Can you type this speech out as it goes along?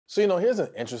So, here's an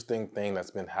interesting thing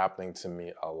that's been happening to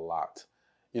me a lot.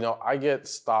 I get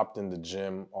stopped in the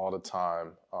gym all the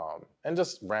time, and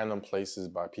just random places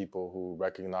by people who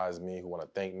recognize me, who want to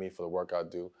thank me for the work I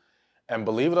do. And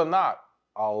believe it or not,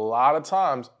 a lot of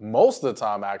times, most of the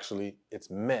time actually, it's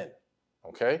men,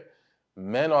 okay?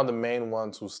 Men are the main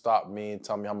ones who stop me and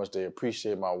tell me how much they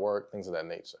appreciate my work, things of that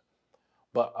nature.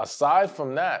 But aside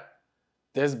from that,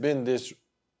 there's been this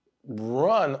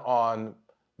run on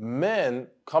men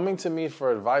coming to me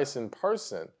for advice in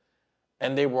person,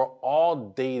 and they were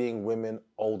all dating women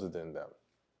older than them,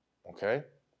 okay?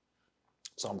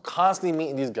 So I'm constantly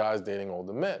meeting these guys dating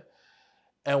older men.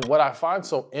 And what I find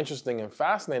so interesting and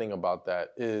fascinating about that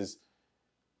is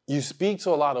you speak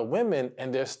to a lot of women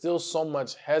and there's still so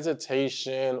much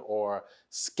hesitation or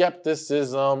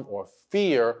skepticism or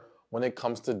fear when it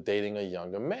comes to dating a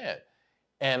younger man.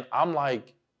 And I'm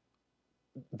like,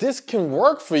 this can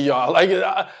work for y'all. Like,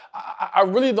 I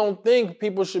really don't think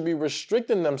people should be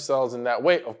restricting themselves in that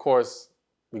way. Of course,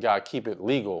 we gotta keep it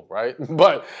legal, right?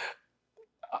 But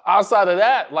outside of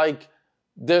that, like,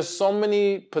 there's so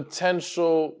many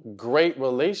potential great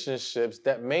relationships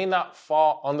that may not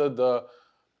fall under the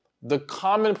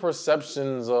common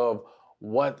perceptions of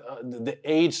what the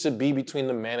age should be between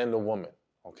the man and the woman,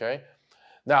 okay?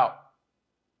 Now,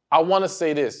 I wanna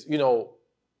say this,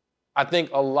 I think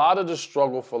a lot of the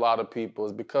struggle for a lot of people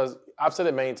is because, I've said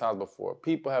it many times before,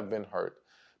 people have been hurt,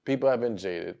 people have been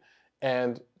jaded,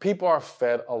 and people are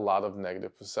fed a lot of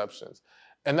negative perceptions.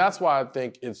 And that's why I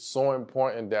think it's so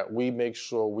important that we make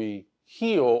sure we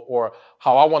heal, or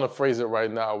how I want to phrase it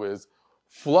right now is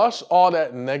flush all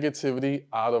that negativity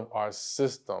out of our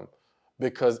system,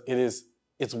 because it's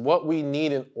what we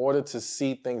need in order to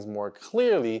see things more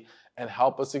clearly and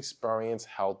help us experience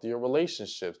healthier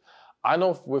relationships. I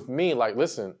know with me, like,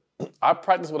 listen, I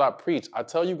practice what I preach. I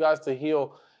tell you guys to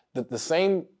heal. The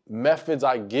same methods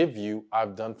I give you,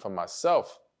 I've done for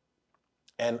myself.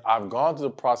 And I've gone through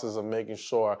the process of making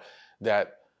sure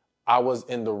that I was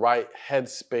in the right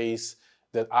headspace,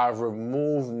 that I've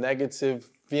removed negative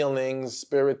feelings,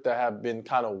 spirit that have been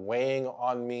kind of weighing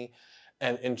on me,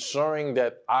 and ensuring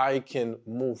that I can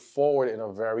move forward in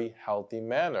a very healthy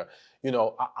manner.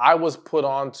 I was put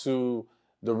onto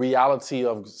the reality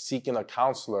of seeking a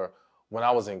counselor when I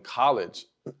was in college.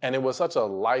 And it was such a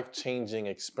life-changing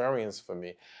experience for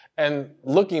me. And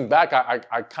looking back, I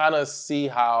kind of see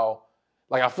how,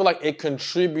 like, I feel like it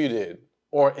contributed,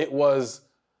 or it was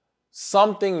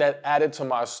something that added to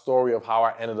my story of how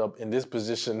I ended up in this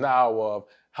position now of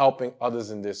helping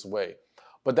others in this way.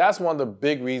 But that's one of the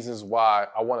big reasons why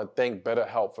I want to thank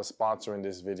BetterHelp for sponsoring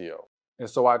this video. And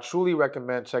so I truly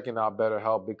recommend checking out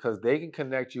BetterHelp because they can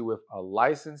connect you with a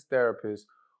licensed therapist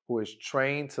who is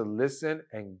trained to listen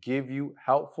and give you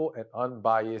helpful and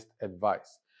unbiased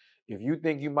advice. If you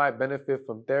think you might benefit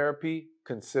from therapy,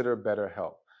 consider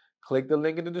BetterHelp. Click the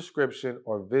link in the description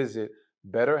or visit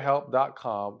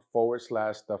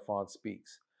betterhelp.com/Stephan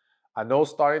Speaks. I know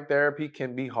starting therapy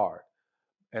can be hard,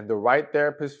 and the right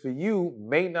therapist for you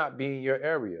may not be in your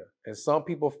area. And some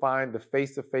people find the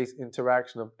face-to-face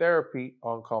interaction of therapy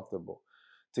uncomfortable.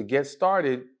 To get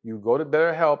started, you go to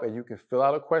BetterHelp and you can fill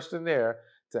out a questionnaire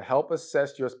to help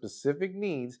assess your specific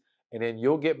needs, and then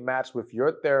you'll get matched with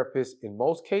your therapist in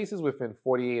most cases within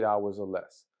 48 hours or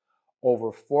less.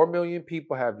 Over 4 million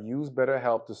people have used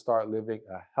BetterHelp to start living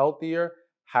a healthier,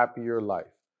 happier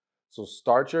life. So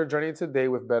start your journey today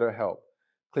with BetterHelp.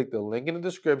 Click the link in the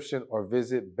description or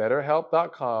visit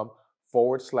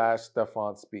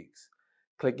betterhelp.com/Stephan Speaks.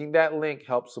 Clicking that link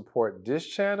helps support this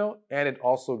channel, and it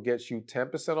also gets you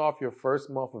 10% off your first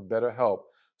month of BetterHelp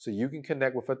so you can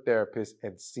connect with a therapist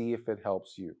and see if it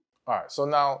helps you. All right, so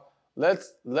now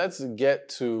let's get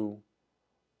to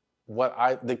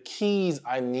the keys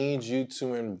I need you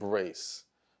to embrace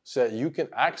so that you can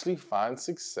actually find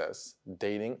success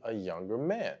dating a younger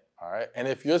man. All right. And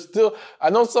if you're still,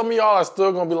 I know some of y'all are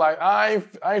still gonna be like, I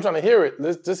ain't trying to hear it.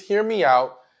 Let's just hear me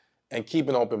out and keep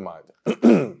an open mind.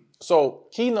 So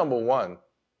key number one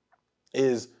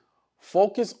is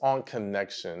focus on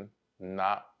connection,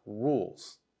 not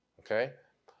rules. Okay.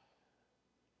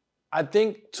 I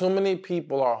think too many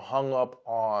people are hung up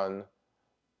on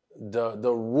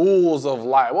the rules of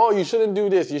life. Well, you shouldn't do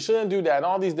this, you shouldn't do that, and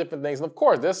all these different things. And of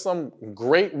course, there's some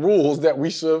great rules that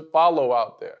we should follow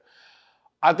out there.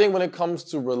 I think when it comes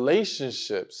to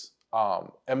relationships,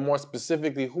 and more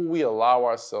specifically who we allow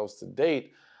ourselves to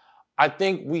date, I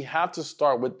think we have to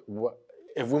start with what,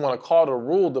 if we want to call it a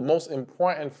rule, the most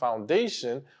important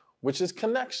foundation, which is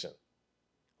connection.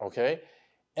 Okay?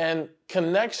 And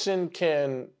connection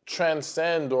can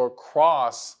transcend or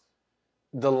cross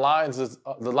the lines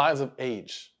of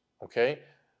age. Okay?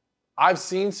 I've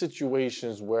seen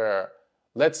situations where,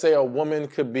 let's say a woman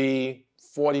could be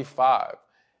 45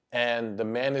 and the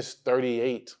man is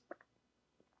 38.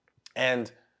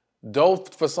 And though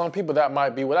for some people that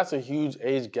might be, well, that's a huge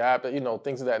age gap,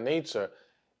 things of that nature.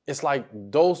 It's like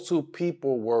those two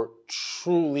people were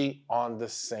truly on the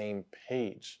same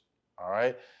page. All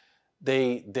right.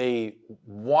 They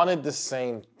wanted the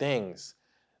same things.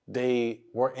 They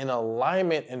were in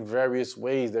alignment in various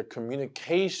ways. Their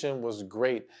communication was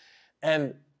great.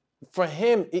 And for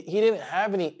him, he didn't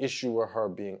have any issue with her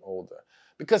being older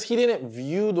because he didn't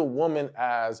view the woman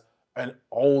as an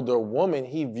older woman.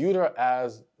 He viewed her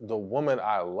as the woman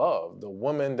I love, the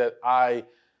woman that I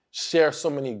share so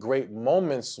many great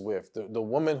moments with, the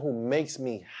woman who makes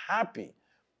me happy.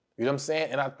 You know what I'm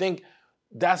saying? And I think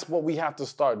that's what we have to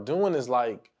start doing is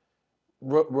like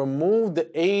remove the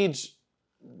age,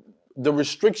 the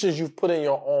restrictions you've put in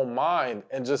your own mind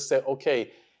and just say,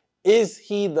 okay, is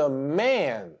he the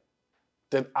man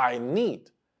that I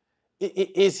need?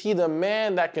 Is he the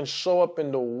man that can show up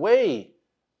in the way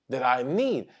that I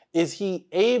need? Is he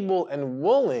able and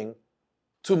willing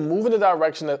to move in the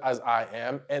direction that as I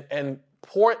am and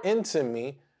pour into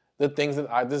me the things that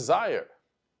I desire?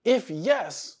 If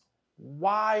yes,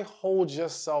 why hold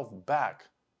yourself back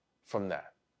from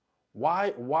that?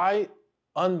 Why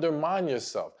undermine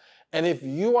yourself? And if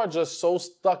you are just so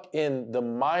stuck in the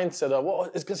mindset of, well,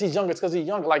 it's because he's younger, it's because he's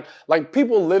younger. Like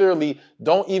people literally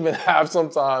don't even have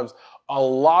sometimes a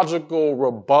logical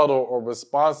rebuttal or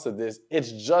response to this.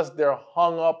 It's just they're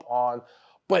hung up on,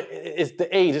 but it's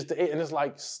the age, And it's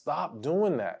like, stop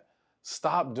doing that.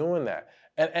 Stop doing that.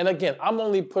 And again, I'm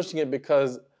only pushing it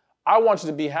because I want you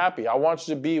to be happy. I want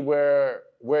you to be where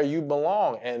you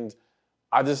belong. And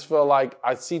I just feel like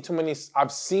I've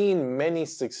seen many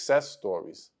success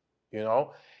stories,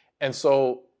 And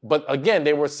so, but again,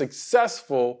 they were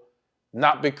successful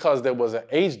not because there was an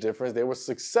age difference. They were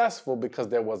successful because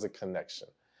there was a connection.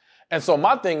 And so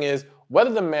my thing is,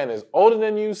 whether the man is older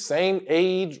than you, same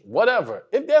age, whatever,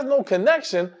 if there's no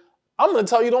connection, I'm going to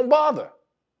tell you don't bother.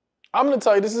 I'm going to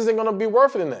tell you this isn't going to be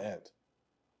worth it in the end.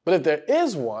 But if there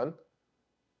is one,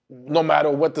 no matter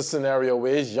what the scenario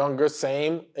is, younger,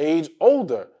 same age,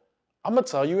 older, I'm going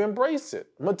to tell you embrace it.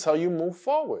 I'm going to tell you move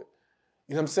forward.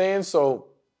 You know what I'm saying? So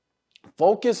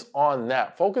focus on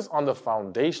that. Focus on the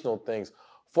foundational things.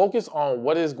 Focus on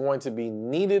what is going to be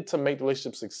needed to make the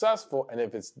relationship successful. And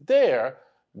if it's there,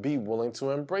 be willing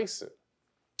to embrace it.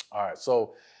 All right.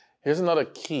 So here's another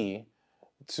key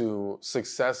to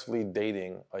successfully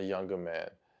dating a younger man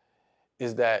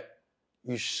is that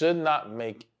you should not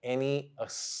make any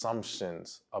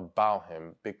assumptions about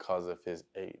him because of his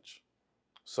age.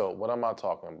 So what am I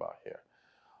talking about here?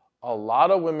 A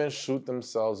lot of women shoot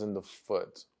themselves in the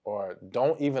foot or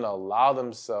don't even allow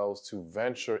themselves to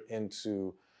venture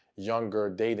into younger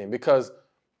dating because,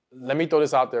 let me throw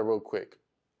this out there real quick.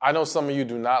 I know some of you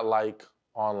do not like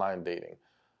online dating.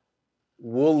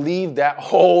 We'll leave that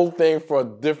whole thing for a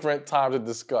different time to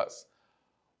discuss.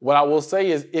 What I will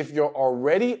say is if you're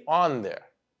already on there,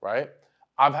 right?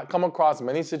 I've come across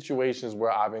many situations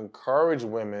where I've encouraged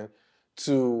women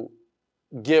to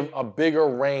give a bigger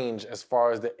range as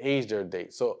far as the age they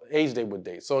would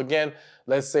date. So again,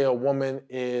 let's say a woman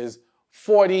is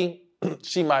 40,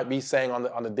 she might be saying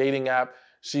on the dating app,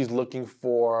 she's looking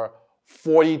for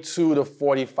 42 to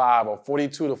 45 or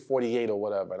 42 to 48 or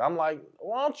whatever. And I'm like,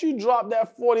 why don't you drop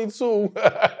that 42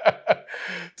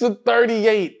 to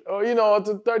 38 or,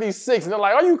 to 36? And they're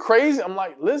like, are you crazy? I'm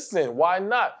like, listen, why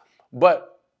not?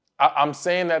 But I'm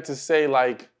saying that to say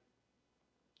like,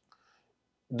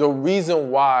 the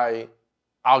reason why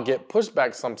I'll get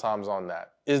pushback sometimes on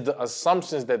that is the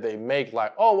assumptions that they make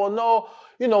like, oh, well,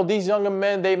 no, these younger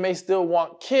men, they may still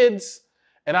want kids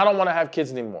and I don't want to have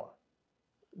kids anymore.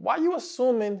 Why are you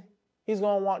assuming he's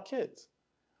going to want kids?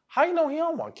 How you know he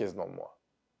don't want kids no more?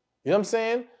 You know what I'm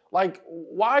saying? Like,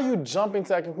 why are you jumping to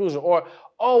that conclusion? Or,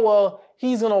 oh, well,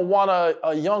 he's going to want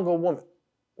a younger woman.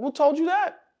 Who told you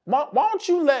that? Why don't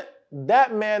you let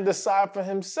that man decide for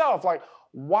himself? Like,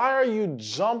 why are you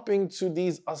jumping to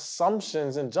these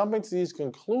assumptions and jumping to these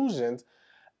conclusions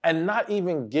and not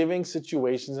even giving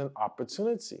situations an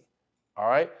opportunity? All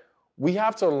right? We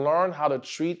have to learn how to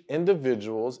treat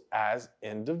individuals as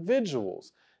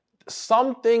individuals.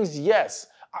 Some things, yes.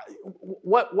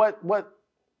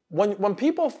 When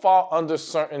people fall under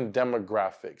certain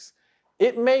demographics,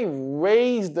 it may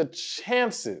raise the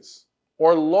chances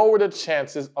or lower the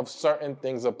chances of certain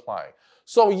things applying.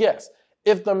 So yes,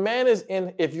 if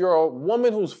you're a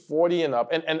woman who's 40 and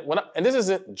up, and this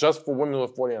isn't just for women who are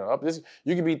 40 and up,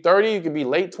 you could be 30, you could be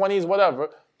late 20s, whatever,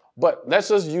 but let's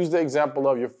just use the example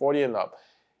of you're 40 and up.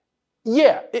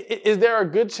 Yeah, is there a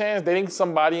good chance dating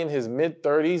somebody in his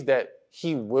mid-30s that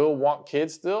he will want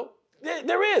kids still?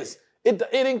 There is. It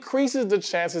increases the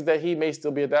chances that he may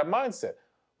still be at that mindset,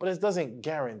 but it doesn't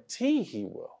guarantee he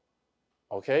will.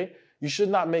 Okay? You should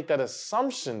not make that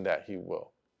assumption that he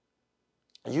will.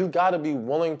 You got to be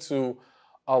willing to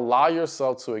allow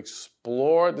yourself to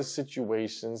explore the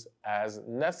situations as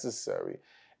necessary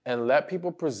and let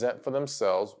people present for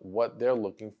themselves what they're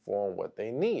looking for and what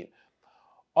they need.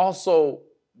 Also,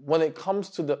 when it comes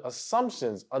to the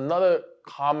assumptions, another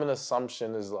common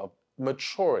assumption is of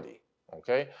maturity.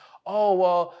 Okay? Oh,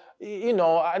 well, he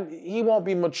won't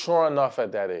be mature enough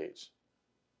at that age.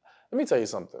 Let me tell you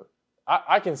something.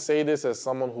 I can say this as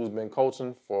someone who's been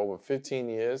coaching for over 15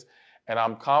 years, and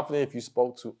I'm confident if you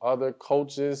spoke to other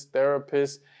coaches,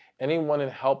 therapists, anyone in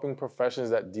helping professions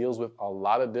that deals with a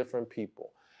lot of different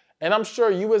people. And I'm sure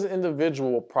you as an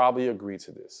individual will probably agree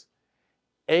to this.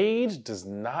 Age does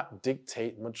not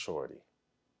dictate maturity.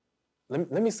 Let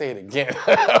me say it again,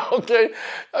 okay?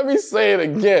 Let me say it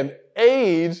again.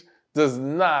 Age does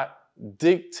not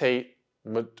dictate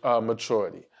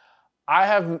maturity. I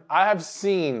have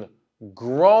seen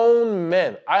grown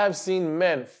men, I have seen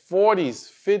men, 40s,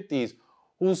 50s,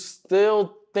 who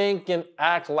still think and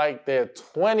act like they're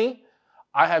 20.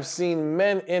 I have seen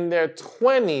men in their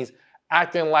 20s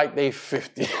acting like they're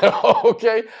 50,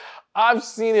 okay? I've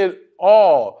seen it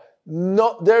all.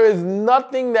 No, there is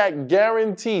nothing that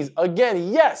guarantees.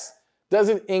 Again, yes, does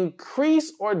it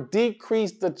increase or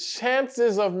decrease the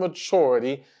chances of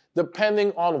maturity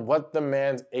depending on what the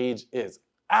man's age is?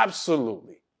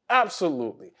 Absolutely.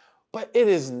 Absolutely. But it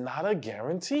is not a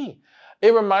guarantee.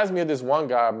 It reminds me of this one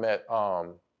guy I met.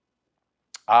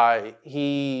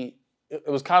 It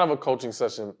was kind of a coaching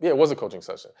session. Yeah, it was a coaching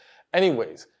session.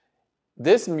 Anyways,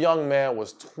 this young man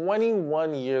was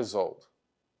 21 years old.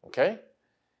 Okay?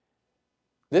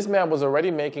 This man was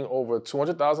already making over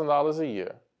 $200,000 a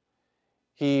year.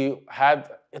 I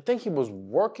think he was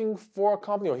working for a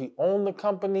company or he owned the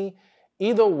company.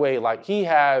 Either way, like he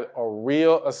had a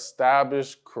real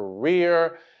established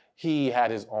career. He had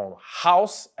his own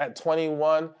house at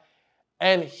 21.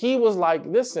 And he was like,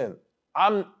 listen,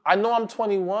 I know I'm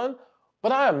 21,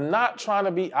 but I am not trying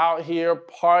to be out here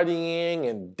partying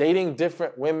and dating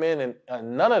different women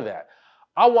and none of that.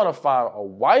 I want to find a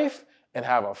wife and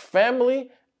have a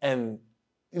family and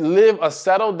live a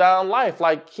settled down life.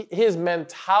 Like his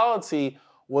mentality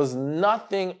was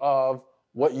nothing of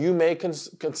what you may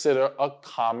consider a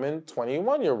common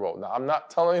 21-year-old. Now, I'm not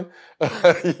telling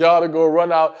y'all to go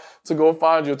run out to go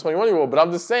find your 21-year-old, but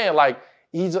I'm just saying, like,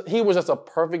 he was just a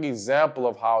perfect example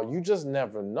of how you just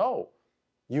never know.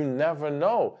 You never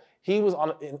know. He was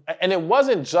on, and it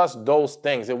wasn't just those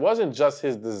things. It wasn't just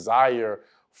his desire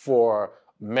for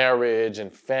marriage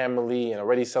and family and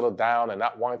already settled down and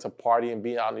not wanting to party and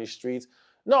be out on these streets.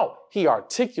 No, he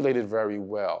articulated very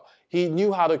well. He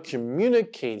knew how to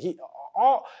communicate. He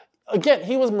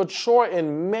was mature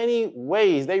in many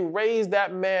ways. They raised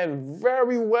that man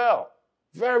very well,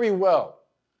 very well.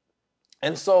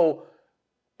 And so,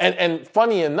 and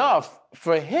funny enough,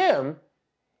 for him,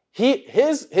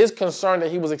 his concern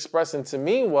that he was expressing to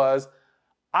me was,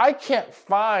 I can't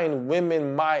find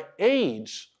women my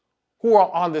age who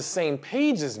are on the same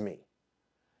page as me.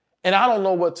 And I don't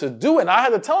know what to do. And I had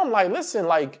to tell him, like, listen,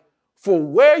 like, for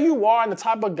where you are and the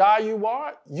type of guy you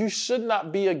are, you should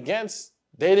not be against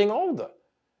dating older.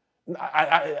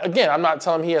 Again, I'm not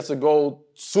telling him he has to go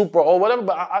super old, whatever,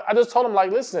 but I just told him,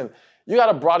 like, listen, you got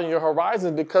to broaden your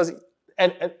horizons because,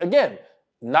 and again,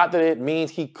 not that it means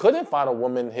he couldn't find a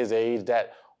woman his age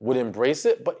that would embrace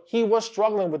it, but he was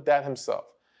struggling with that himself.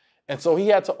 And so he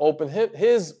had to open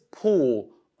his pool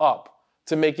up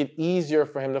to make it easier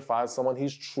for him to find someone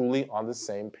he's truly on the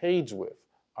same page with,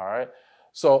 all right?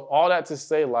 So all that to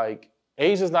say, like,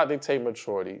 age does not dictate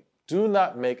maturity. Do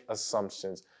not make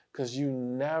assumptions because you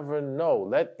never know.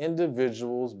 Let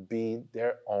individuals be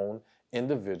their own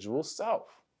individual self.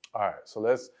 All right, so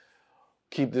let's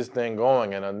keep this thing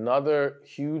going. And another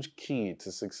huge key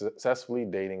to successfully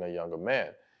dating a younger man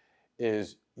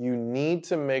is you need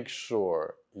to make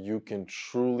sure you can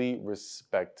truly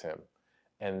respect him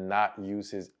and not use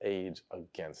his age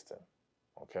against him,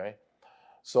 okay?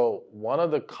 So one of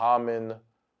the common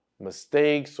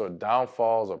mistakes or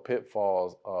downfalls or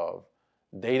pitfalls of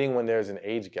dating when there's an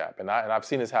age gap, and I've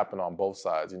seen this happen on both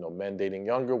sides, men dating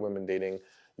younger, women dating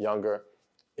younger,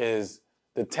 is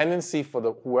the tendency for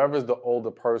whoever's the older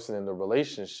person in the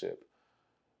relationship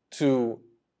to,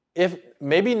 if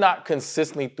maybe not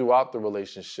consistently throughout the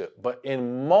relationship, but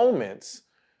in moments,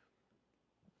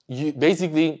 you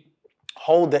basically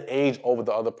hold the age over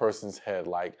the other person's head.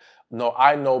 Like, no,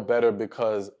 I know better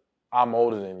because I'm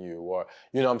older than you, or,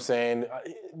 you know what I'm saying?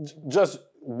 Just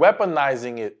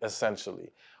weaponizing it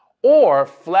essentially. Or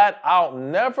flat out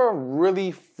never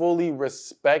really fully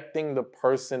respecting the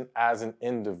person as an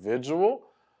individual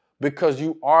because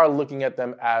you are looking at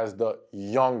them as the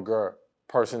younger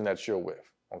person that you're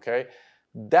with, okay?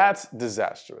 That's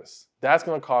disastrous. That's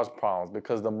gonna cause problems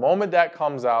because the moment that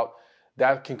comes out,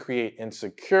 that can create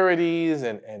insecurities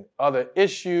and other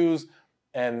issues,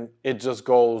 and it just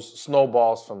goes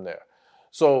snowballs from there.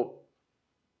 So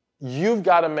you've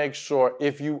got to make sure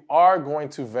if you are going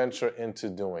to venture into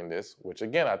doing this, which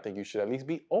again, I think you should at least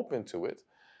be open to it,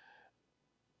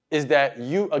 is that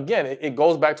you, again, it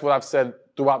goes back to what I've said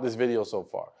throughout this video so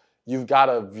far. You've got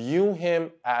to view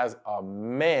him as a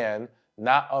man,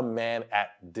 not a man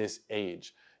at this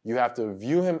age. You have to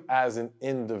view him as an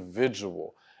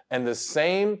individual. And the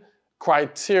same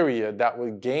criteria that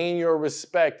would gain your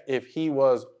respect if he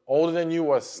was older than you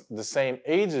or the same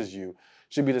age as you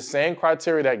should be the same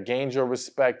criteria that gains your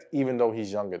respect even though he's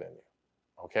younger than you,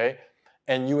 okay?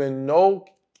 And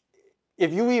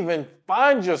if you even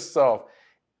find yourself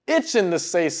itching to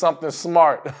say something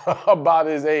smart about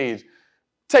his age,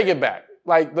 take it back.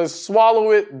 Like, just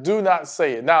swallow it, do not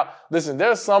say it. Now, listen,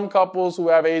 there's some couples who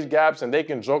have age gaps and they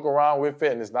can joke around with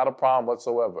it and it's not a problem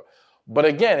whatsoever. But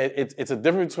again, it's a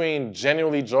difference between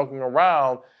genuinely joking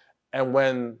around and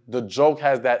when the joke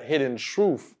has that hidden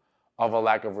truth of a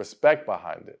lack of respect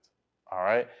behind it, all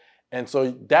right? And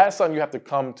so that's something you have to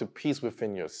come to peace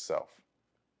within yourself.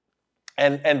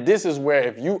 And this is where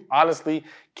if you honestly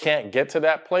can't get to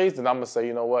that place, then I'm gonna say,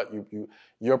 you know what,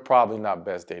 you're probably not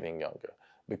best dating younger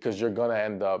because you're gonna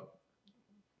end up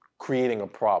creating a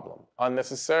problem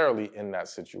unnecessarily in that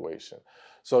situation.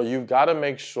 So you've got to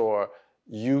make sure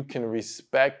you can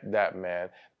respect that man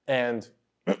and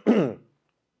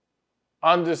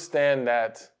understand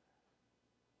that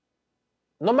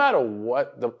no matter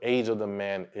what the age of the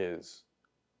man is,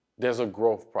 there's a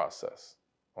growth process,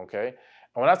 okay?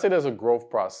 And when I say there's a growth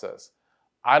process,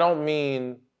 I don't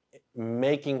mean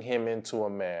making him into a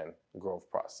man growth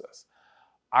process.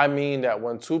 I mean that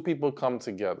when two people come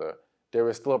together, there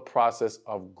is still a process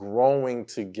of growing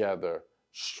together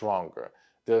stronger.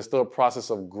 There's still a process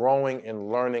of growing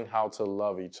and learning how to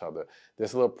love each other.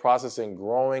 There's still a process in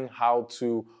growing how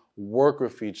to work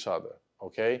with each other,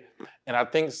 okay? And I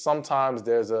think sometimes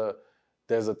there's a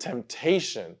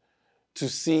temptation to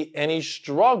see any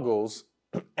struggles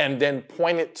and then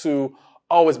point it to,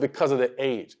 oh, it's because of the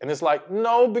age. And it's like,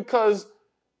 no, because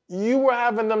you were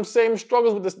having them same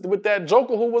struggles with that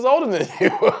joker who was older than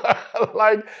you.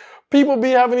 Like, people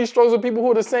be having these struggles with people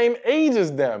who are the same age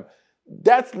as them.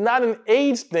 That's not an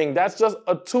age thing. That's just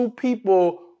a two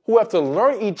people who have to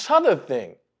learn each other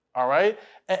thing, all right?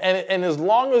 And as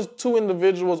long as two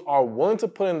individuals are willing to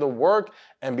put in the work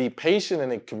and be patient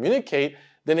and communicate,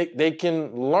 then they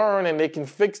can learn and they can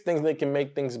fix things and they can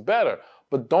make things better.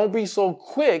 But don't be so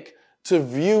quick to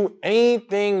view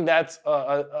anything that's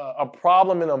a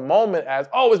problem in a moment as,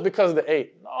 oh, it's because of the age.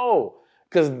 No,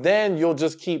 because then you'll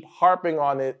just keep harping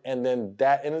on it and then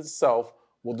that in itself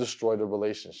will destroy the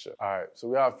relationship. All right, so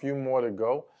we have a few more to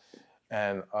go.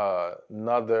 And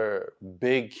another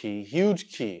big key,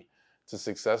 huge key to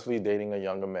successfully dating a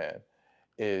younger man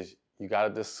is you got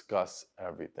to discuss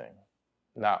everything.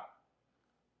 Now,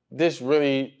 this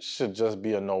really should just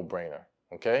be a no-brainer,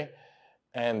 okay?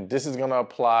 And this is going to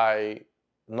apply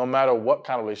no matter what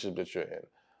kind of relationship that you're in.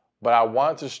 But I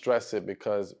want to stress it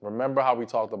because remember how we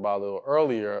talked about a little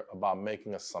earlier about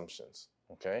making assumptions,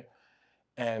 okay?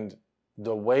 And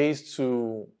the ways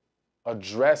to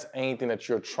address anything that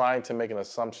you're trying to make an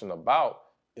assumption about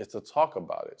is to talk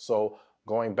about it. So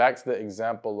going back to the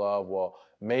example of, well,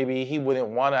 maybe he wouldn't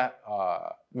want to,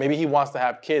 maybe he wants to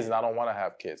have kids and I don't want to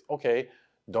have kids. Okay,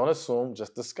 don't assume,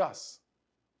 just discuss,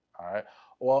 all right?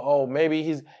 Or, oh, maybe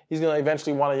he's going to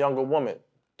eventually want a younger woman.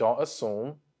 Don't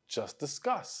assume, just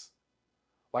discuss.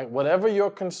 Like, whatever your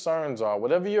concerns are,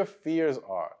 whatever your fears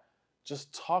are,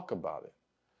 just talk about it.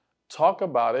 Talk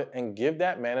about it and give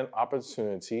that man an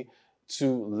opportunity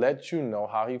to let you know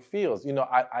how he feels. You know,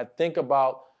 I think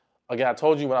about, again, I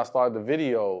told you when I started the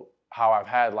video how I've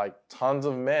had like tons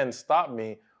of men stop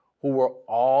me who were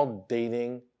all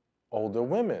dating older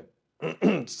women.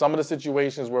 Some of the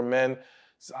situations where men,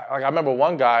 like I remember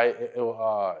one guy,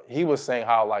 he was saying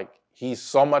how like he's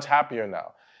so much happier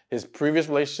now. His previous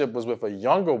relationship was with a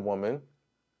younger woman,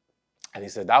 and he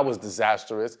said that was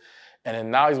disastrous. And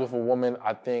then now he's with a woman,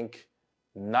 I think,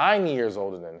 9 years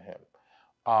older than him.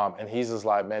 And he's just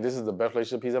like, man, this is the best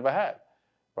relationship he's ever had,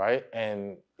 right?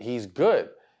 And he's good.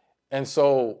 And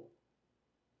so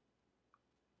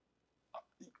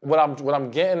what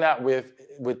I'm getting at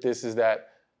with this is that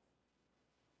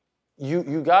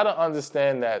you got to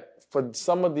understand that for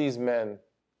some of these men,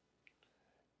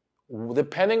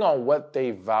 depending on what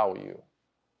they value,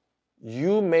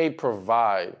 you may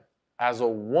provide as a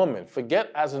woman,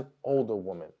 forget as an older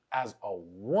woman, as a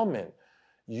woman,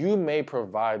 you may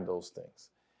provide those things.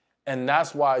 And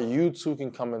that's why you two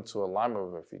can come into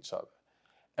alignment with each other.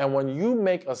 And when you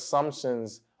make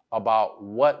assumptions about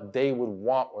what they would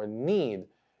want or need,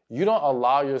 you don't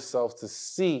allow yourself to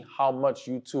see how much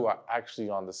you two are actually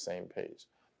on the same page.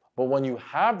 But when you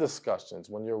have discussions,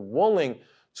 when you're willing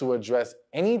to address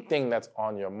anything that's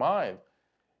on your mind,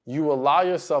 you allow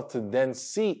yourself to then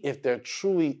see if there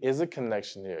truly is a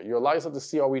connection here. You allow yourself to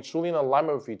see, are we truly in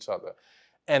alignment with each other?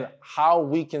 And how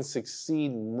we can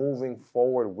succeed moving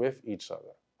forward with each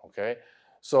other, okay?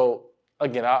 So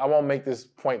again, I won't make this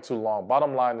point too long.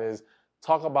 Bottom line is,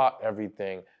 talk about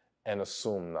everything and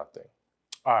assume nothing.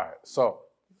 All right, so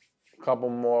a couple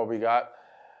more we got.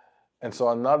 And so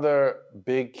another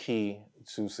big key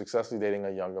to successfully dating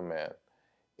a younger man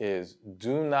is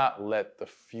do not let the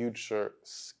future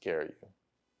scare you,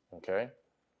 okay?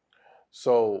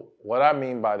 So what I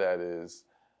mean by that is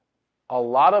a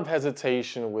lot of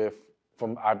hesitation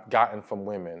I've gotten from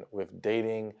women with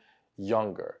dating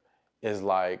younger is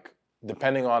like,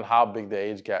 depending on how big the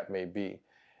age gap may be,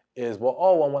 is,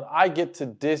 well, when I get to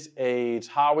this age,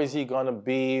 how is he gonna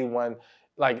be when,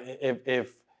 like,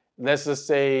 if let's just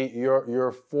say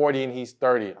you're 40 and he's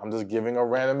 30. I'm just giving a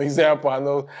random example. I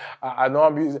know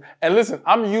I'm using, and listen,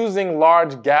 I'm using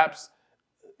large gaps.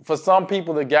 For some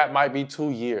people, the gap might be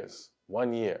 2 years,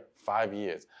 1 year, 5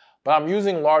 years. But I'm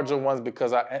using larger ones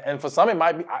because and for some it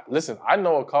might be, listen, I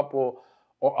know a couple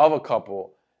or of a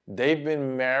couple, they've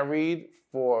been married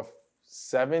for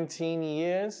 17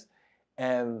 years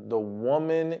and the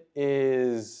woman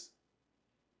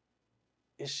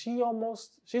she's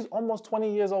almost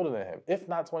 20 years older than him, if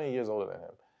not 20 years older than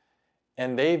him.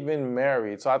 And they've been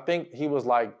married. So I think he was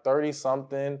like 30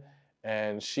 something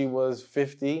and she was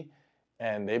 50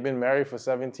 and they've been married for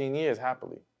 17 years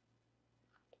happily.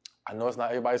 I know it's not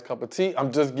everybody's cup of tea.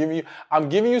 I'm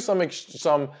giving you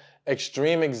some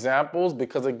extreme examples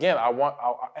because again,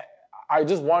 I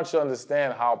just want you to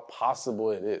understand how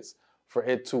possible it is for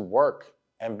it to work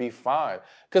and be fine.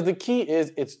 Because the key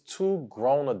is it's two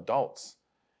grown adults.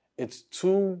 It's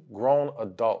two grown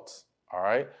adults, all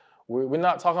right? We're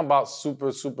not talking about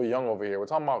super, super young over here. We're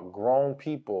talking about grown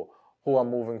people who are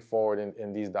moving forward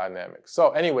in these dynamics.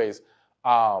 So anyways,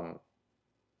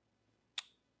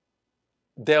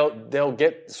 they'll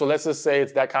get, so let's just say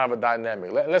it's that kind of a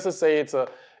dynamic. Let's just say it's a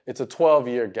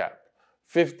 12-year gap,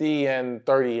 50 and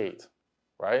 38,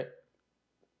 right?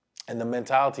 And the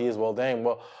mentality is, well, dang,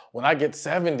 well, when I get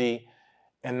 70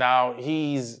 and now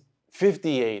he's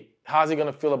 58, how's he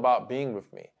gonna feel about being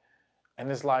with me?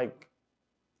 And it's like,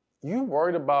 you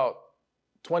worried about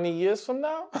 20 years from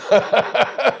now?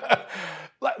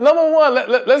 Number one,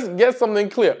 let's get something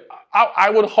clear. I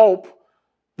would hope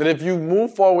that if you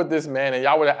move forward with this man and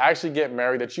y'all would actually get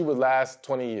married, that you would last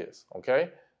 20 years,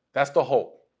 okay? That's the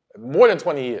hope. More than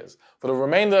 20 years for the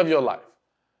remainder of your life.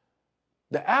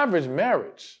 The average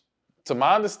marriage, to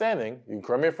my understanding, you can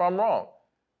correct me if I'm wrong,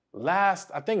 I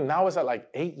think now it's at like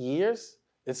 8 years.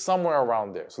 It's somewhere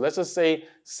around there. So let's just say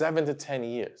 7 to 10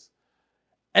 years.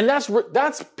 And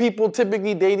that's people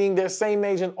typically dating their same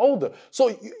age and older.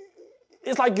 So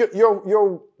it's like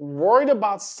you're worried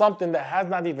about something that has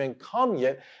not even come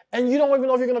yet, and you don't even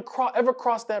know if you're going to ever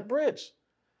cross that bridge.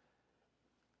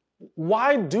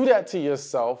 Why do that to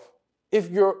yourself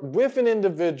if you're with an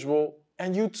individual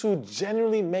and you two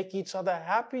genuinely make each other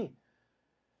happy?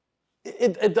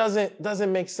 It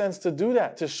doesn't make sense to do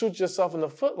that, to shoot yourself in the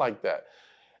foot like that.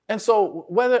 And so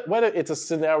whether it's a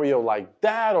scenario like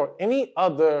that or any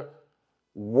other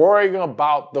worrying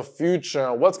about the future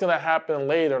and what's going to happen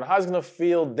later and how he's going to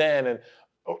feel then. And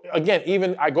again,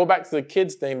 even I go back to the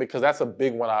kids thing because that's a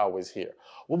big one I always hear.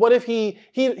 Well, what if he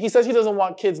says he doesn't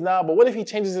want kids now, but what if he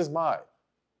changes his mind?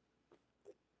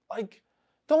 Like,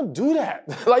 don't do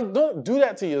that. Like, don't do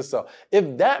that to yourself.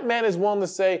 If that man is willing to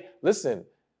say, listen,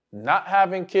 not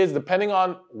having kids, depending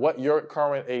on what your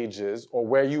current age is or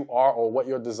where you are or what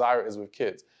your desire is with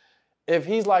kids. If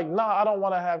he's like, nah, I don't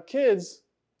want to have kids.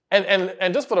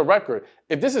 And just for the record,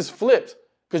 if this is flipped,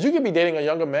 because you could be dating a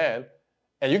younger man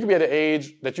and you could be at an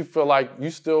age that you feel like you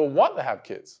still want to have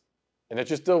kids and that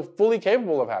you're still fully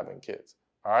capable of having kids,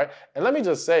 all right? And let me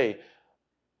just say,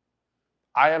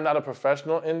 I am not a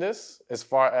professional in this as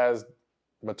far as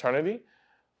maternity,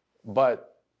 but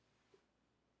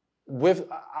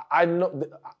I know,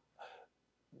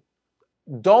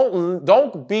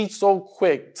 don't be so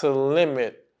quick to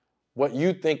limit what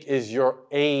you think is your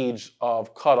age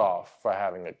of cutoff for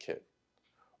having a kid.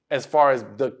 as far as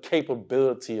the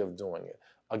capability of doing it.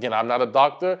 Again, I'm not a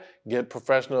doctor, get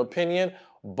professional opinion,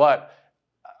 but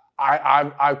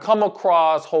I've come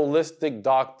across holistic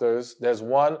doctors. There's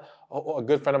one, a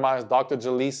good friend of mine is Dr.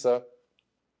 Jaleesa,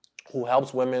 who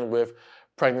helps women with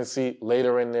pregnancy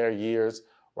later in their years,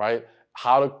 right?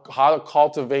 How to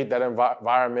cultivate that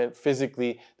environment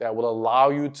physically that will allow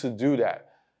you to do that.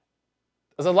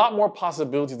 There's a lot more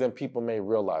possibilities than people may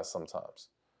realize sometimes.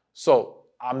 So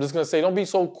I'm just gonna say, don't be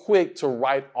so quick to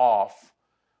write off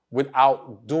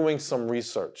without doing some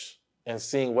research and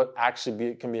seeing what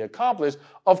actually can be accomplished.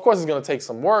 Of course, it's gonna take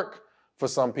some work for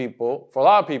some people, for a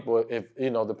lot of people, if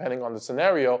depending on the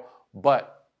scenario,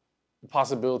 but the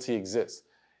possibility exists.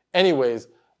 Anyways,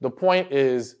 the point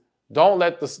is, don't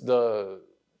let the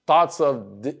thoughts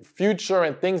of the future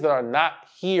and things that are not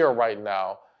here right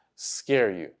now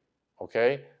scare you,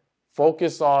 okay?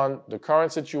 Focus on the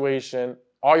current situation.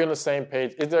 Are you on the same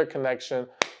page? Is there a connection?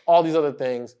 All these other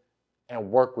things, and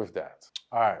work with that.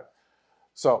 All right.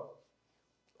 So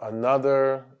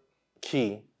another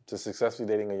key to successfully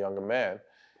dating a younger man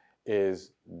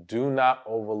is do not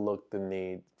overlook the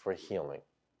need for healing.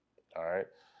 All right.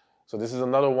 So this is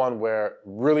another one where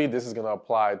really this is going to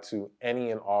apply to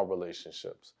any and all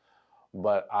relationships.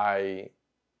 But I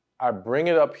bring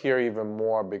it up here even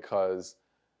more because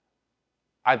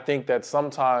I think that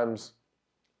sometimes,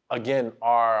 again,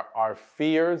 our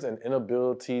fears and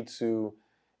inability to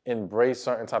embrace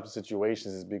certain types of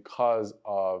situations is because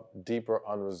of deeper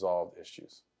unresolved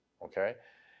issues, okay?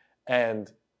 And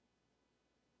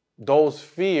those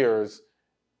fears,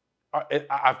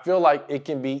 I feel like it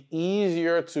can be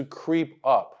easier to creep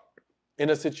up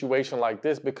in a situation like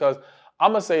this because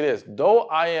I'm gonna say this, though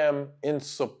I am in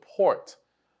support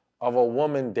of a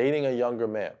woman dating a younger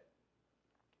man,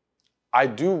 I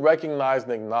do recognize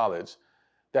and acknowledge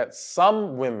that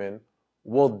some women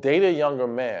will date a younger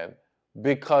man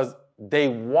because they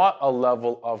want a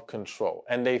level of control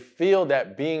and they feel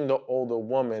that being the older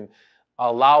woman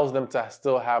allows them to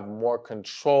still have more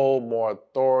control, more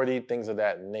authority, things of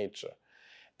that nature.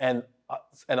 And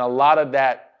a lot of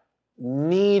that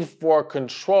need for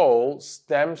control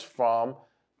stems from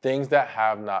things that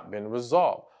have not been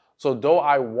resolved. So though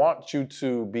I want you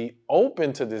to be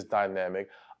open to this dynamic,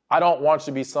 I don't want you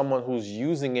to be someone who's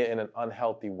using it in an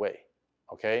unhealthy way.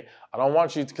 Okay, I don't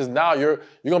want you to, because now you're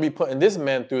gonna be putting this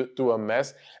man through a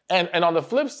mess. And on the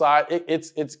flip side,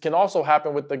 it can also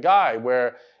happen with the guy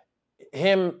where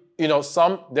him,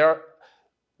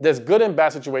 there's good and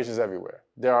bad situations everywhere.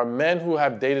 There are men who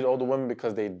have dated older women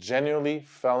because they genuinely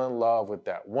fell in love with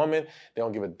that woman. They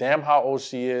don't give a damn how old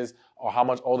she is or how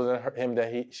much older than him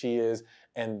that she is,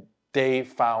 and they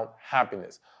found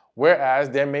happiness. Whereas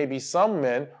there may be some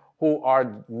men who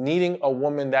are needing a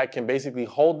woman that can basically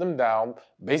hold them down,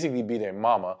 basically be their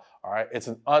mama, all right? It's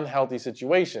an unhealthy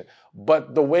situation.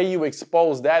 But the way you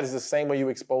expose that is the same way you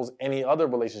expose any other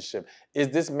relationship. Has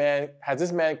this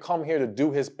man come here to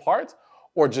do his part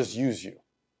or just use you,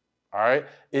 all right?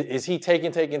 Is he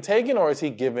taking, or is he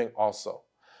giving also?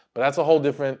 But that's a whole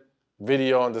different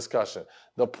video and discussion.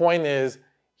 The point is,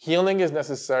 healing is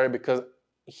necessary because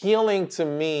healing to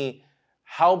me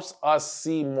helps us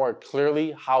see more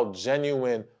clearly how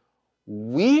genuine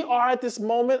we are at this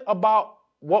moment about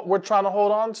what we're trying to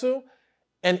hold on to,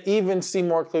 and even see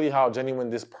more clearly how genuine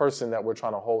this person that we're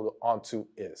trying to hold on to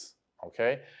is,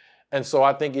 okay? And so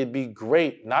I think it'd be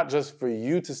great, not just for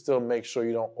you to still make sure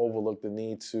you don't overlook the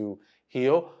need to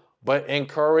heal, but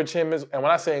encourage him. And when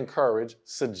I say encourage,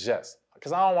 suggest.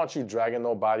 Because I don't want you dragging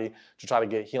nobody to try to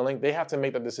get healing. They have to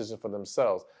make that decision for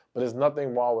themselves. But there's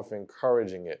nothing wrong with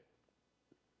encouraging it.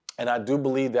 And I do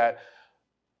believe that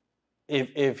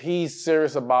if he's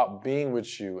serious about being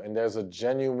with you and there's a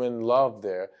genuine love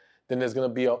there, then there's going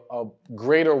to be a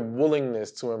greater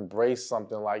willingness to embrace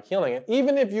something like healing. And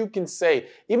even if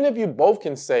you both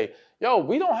can say, yo,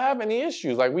 we don't have any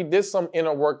issues. Like, we did some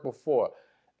inner work before.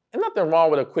 And nothing wrong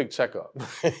with a quick checkup.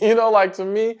 To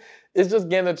me, it's just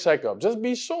getting a checkup. Just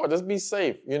be sure, just be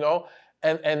safe,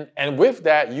 And with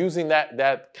that, using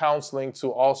that counseling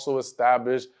to also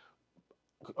establish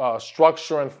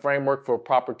structure and framework for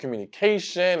proper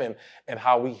communication and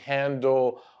how we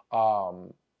handle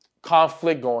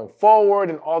conflict going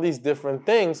forward and all these different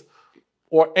things,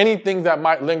 or anything that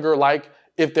might linger, like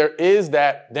if there is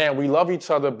that, damn, we love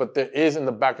each other, but there is in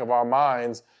the back of our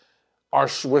minds,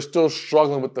 we're still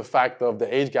struggling with the fact of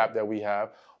the age gap that we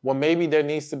have, well, maybe there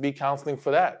needs to be counseling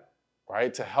for that,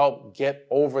 right? To help get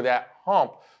over that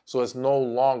hump so it's no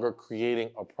longer creating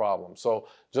a problem. So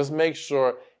just make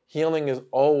sure healing is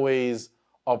always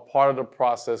a part of the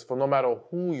process for no matter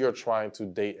who you're trying to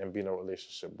date and be in a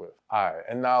relationship with. All right,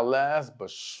 and now last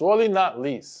but surely not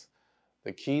least,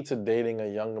 the key to dating a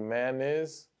younger man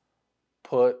is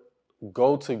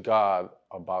go to God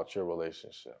about your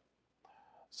relationship.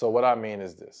 So what I mean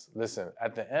is this. Listen,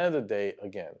 at the end of the day,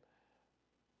 again,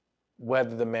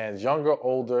 whether the man's younger,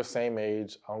 older, same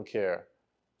age, I don't care.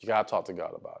 You gotta talk to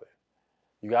God about it.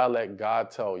 You gotta let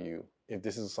God tell you if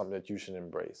this is something that you should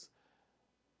embrace.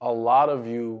 A lot of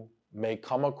you may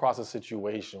come across a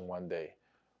situation one day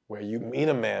where you meet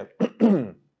a man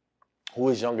who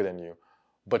is younger than you,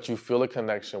 but you feel a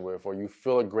connection with, or you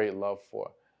feel a great love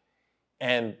for.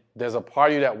 And there's a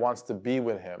part of you that wants to be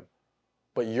with him,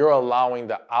 but you're allowing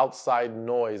the outside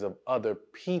noise of other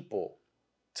people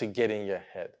to get in your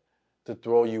head, to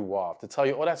throw you off, to tell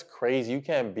you, oh, that's crazy, you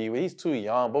can't be with him, he's too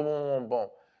young, boom, boom, boom, boom.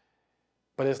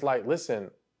 But it's like,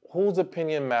 listen, whose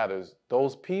opinion matters?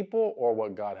 Those people or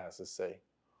what God has to say?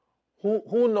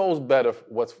 Who knows better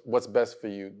what's best for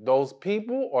you? Those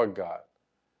people or God?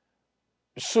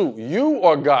 Shoot, you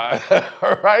or God,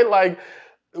 right? Like,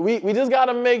 we just got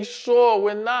to make sure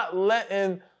we're not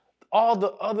letting all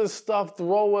the other stuff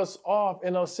throw us off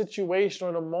in a situation or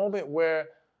in a moment where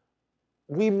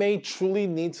we may truly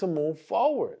need to move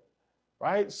forward,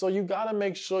 right? So you got to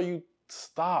make sure you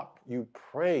stop, you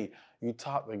pray, you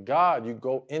talk to God, you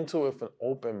go into it with an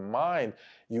open mind.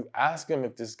 You ask him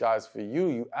if this guy's for you.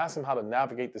 You ask him how to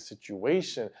navigate the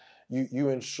situation. You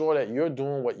ensure that you're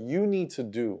doing what you need to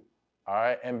do, all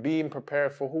right? And being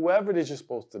prepared for whoever it is you're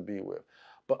supposed to be with.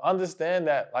 But understand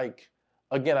that, like,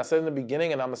 again, I said in the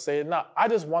beginning and I'm going to say it now, I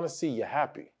just want to see you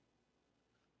happy.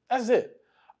 That's it.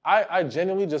 I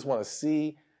genuinely just want to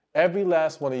see every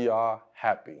last one of y'all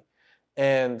happy.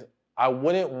 And I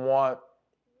wouldn't want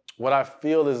what I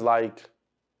feel is like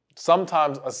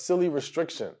sometimes a silly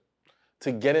restriction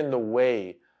to get in the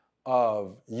way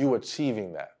of you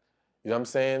achieving that. You know what I'm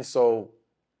saying? So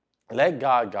let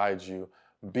God guide you.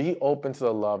 Be open to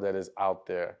the love that is out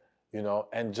there, you know,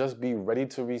 and just be ready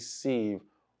to receive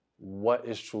what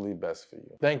is truly best for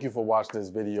you. Thank you for watching this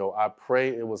video. I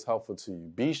pray it was helpful to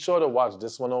you. Be sure to watch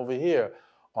this one over here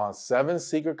on 7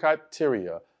 secret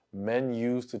criteria men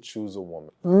use to choose a woman.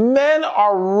 Men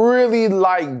are really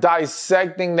like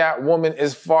dissecting that woman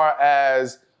as far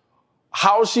as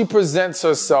how she presents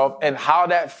herself and how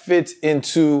that fits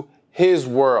into his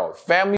world. Family